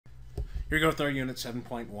Here we go with our unit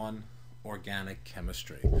 7.1, organic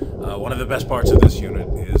chemistry. One of the best parts of this unit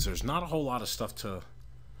is there's not a whole lot of stuff to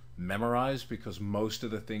memorize because most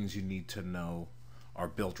of the things you need to know are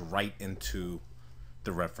built right into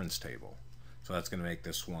the reference table. So that's going to make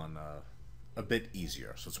this one a bit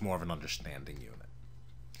easier. So it's more of an understanding unit.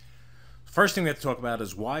 First thing we have to talk about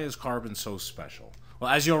is why is carbon so special? Well,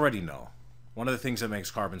 as you already know, one of the things that makes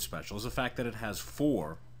carbon special is the fact that it has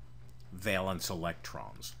 4 valence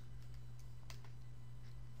electrons.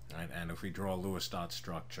 Right? And if we draw a Lewis dot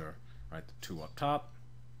structure, right, the 2 up top,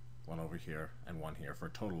 1 over here, and 1 here, for a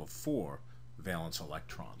total of 4 valence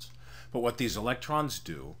electrons. But what these electrons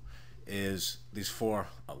do is these 4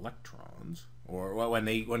 electrons, or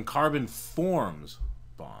when carbon forms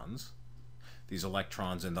bonds, these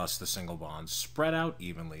electrons and thus the single bonds spread out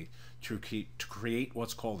evenly to create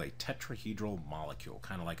what's called a tetrahedral molecule,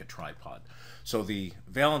 kind of like a tripod. So the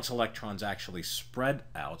valence electrons actually spread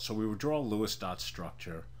out, so we would draw a Lewis dot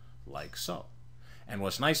structure like so. And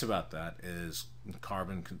what's nice about that is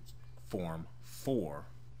carbon can form 4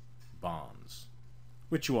 bonds,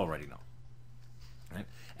 which you already know. Right?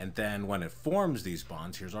 And then when it forms these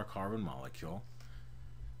bonds, here's our carbon molecule.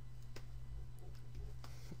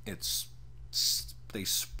 They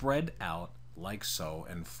spread out like so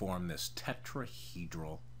and form this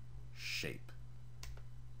tetrahedral shape.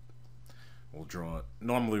 We'll draw it.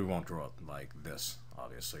 Normally we won't draw it like this,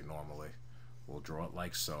 obviously. Normally we'll draw it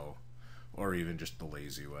like so, or even just the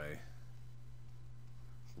lazy way,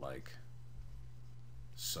 like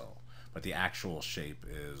so. But the actual shape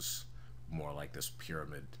is more like this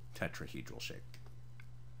pyramid tetrahedral shape.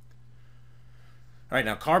 All right,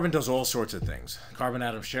 now carbon does all sorts of things. Carbon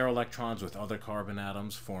atoms share electrons with other carbon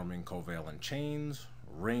atoms, forming covalent chains,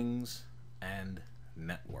 rings, and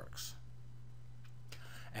networks.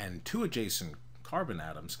 And 2 adjacent carbon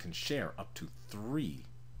atoms can share up to 3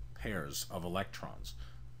 pairs of electrons.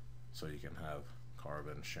 So you can have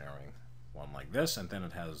carbon sharing one like this, and then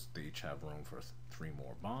they each have room for 3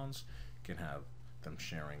 more bonds. You can have them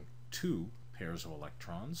sharing 2 pairs of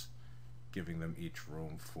electrons, giving them each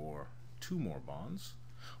room for 2 more bonds,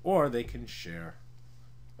 or they can share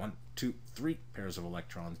 1, 2, 3 pairs of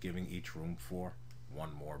electrons, giving each room for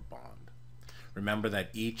 1 more bond. Remember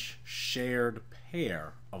that each shared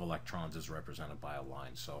pair of electrons is represented by a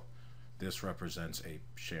line. So this represents a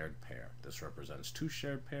shared pair. This represents 2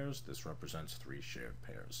 shared pairs. This represents 3 shared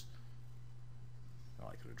pairs. Oh,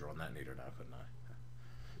 I could have drawn that neater now, couldn't I?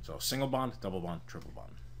 So single bond, double bond, triple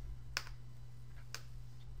bond.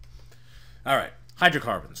 All right,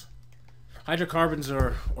 hydrocarbons. Hydrocarbons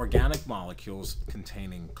are organic molecules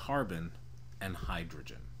containing carbon and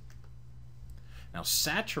hydrogen. Now,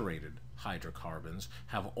 saturated hydrocarbons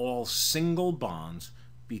have all single bonds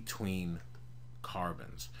between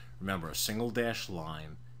carbons. Remember, a single dashed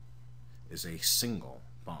line is a single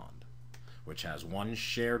bond, which has 1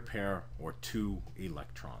 shared pair or 2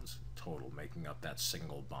 electrons total, making up that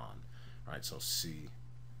single bond. All right, so C,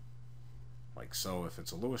 like so, if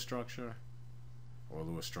it's a Lewis structure, or a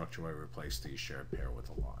Lewis structure where we replace the shared pair with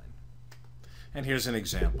a line. And here's an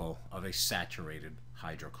example of a saturated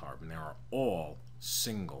hydrocarbon. They are all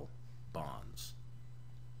single bonds.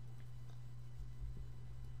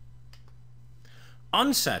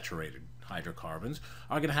 Unsaturated hydrocarbons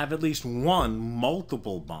are going to have at least 1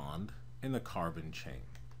 multiple bond in the carbon chain.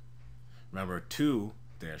 Remember, 2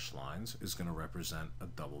 dashed lines is going to represent a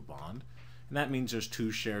double bond, and that means there's 2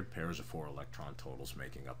 shared pairs of 4 electron totals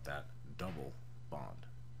making up that double bond.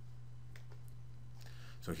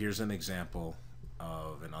 So here's an example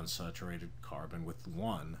of an unsaturated carbon with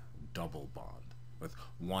 1 double bond, with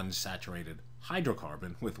 1 saturated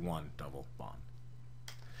hydrocarbon with 1 double bond.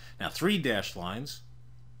 Now 3 dashed lines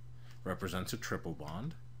represents a triple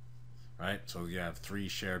bond, right? So you have 3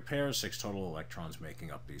 shared pairs, 6 total electrons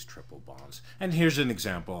making up these triple bonds. And here's an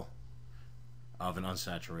example of an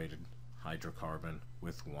unsaturated hydrocarbon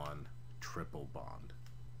with 1 triple bond.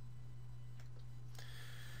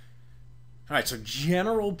 All right, so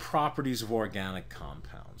general properties of organic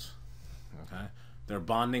compounds. Okay, their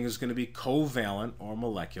bonding is going to be covalent or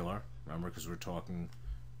molecular. Remember, because we're talking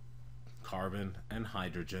carbon and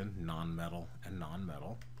hydrogen, nonmetal and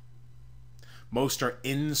nonmetal. Most are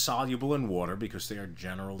insoluble in water because they are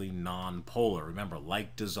generally nonpolar. Remember,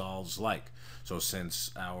 like dissolves like. So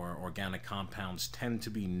since our organic compounds tend to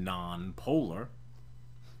be nonpolar,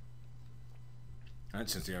 right,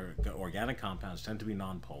 since the organic compounds tend to be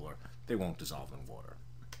nonpolar, they won't dissolve in water.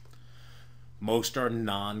 Most are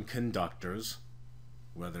non-conductors,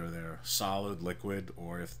 whether they're solid, liquid,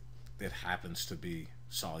 or if it happens to be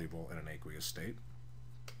soluble in an aqueous state.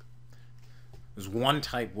 There's one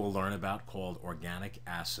type we'll learn about called organic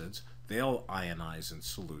acids. They'll ionize in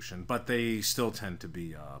solution, but they still tend to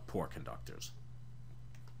be poor conductors.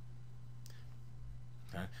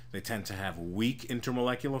 Okay? They tend to have weak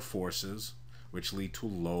intermolecular forces, which lead to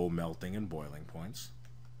low melting and boiling points.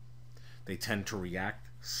 They tend to react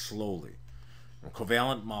slowly.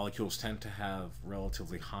 Covalent molecules tend to have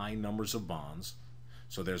relatively high numbers of bonds,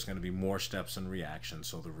 so there's going to be more steps in reaction,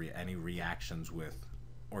 so any reactions with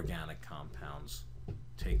organic compounds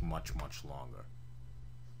take much, much longer.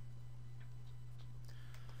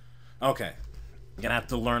 Okay, you're going to have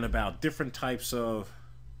to learn about different types of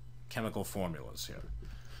chemical formulas here.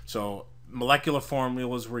 So molecular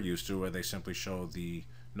formulas we're used to, where they simply show the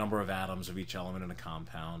number of atoms of each element in a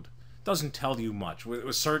compound. Doesn't tell you much.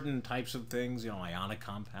 With certain types of things, you know, ionic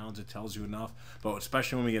compounds, it tells you enough. But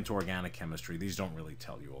especially when we get into organic chemistry, these don't really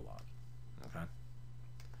tell you a lot. Okay?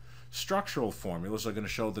 Structural formulas are going to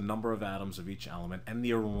show the number of atoms of each element and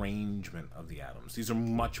the arrangement of the atoms. These are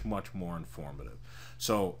much, much more informative.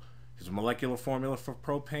 So here's a molecular formula for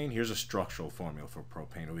propane. Here's a structural formula for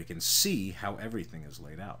propane, and we can see how everything is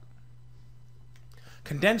laid out.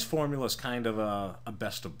 Condensed formula is kind of a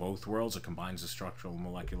best of both worlds. It combines the structural and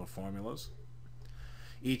molecular formulas.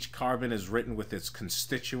 Each carbon is written with its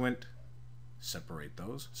constituent, separate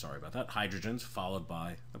those, sorry about that, hydrogens, followed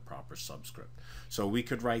by the proper subscript. So we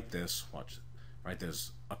could write this, watch, right,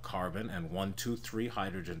 there's a carbon and 1, 2, 3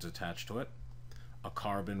 hydrogens attached to it, a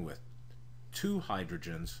carbon with 2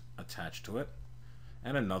 hydrogens attached to it,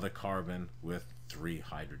 and another carbon with 3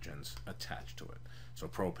 hydrogens attached to it. So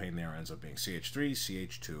propane there ends up being CH3,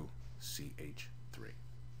 CH2, CH3.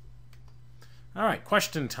 All right,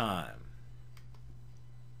 question time.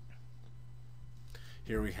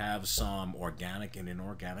 Here we have some organic and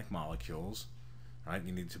inorganic molecules. All right,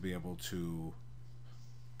 you need to be able to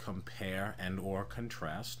compare and or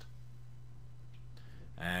contrast.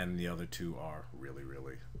 And the other two are really,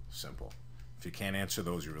 really simple. If you can't answer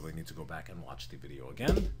those, you really need to go back and watch the video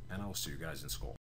again, and I'll see you guys in school.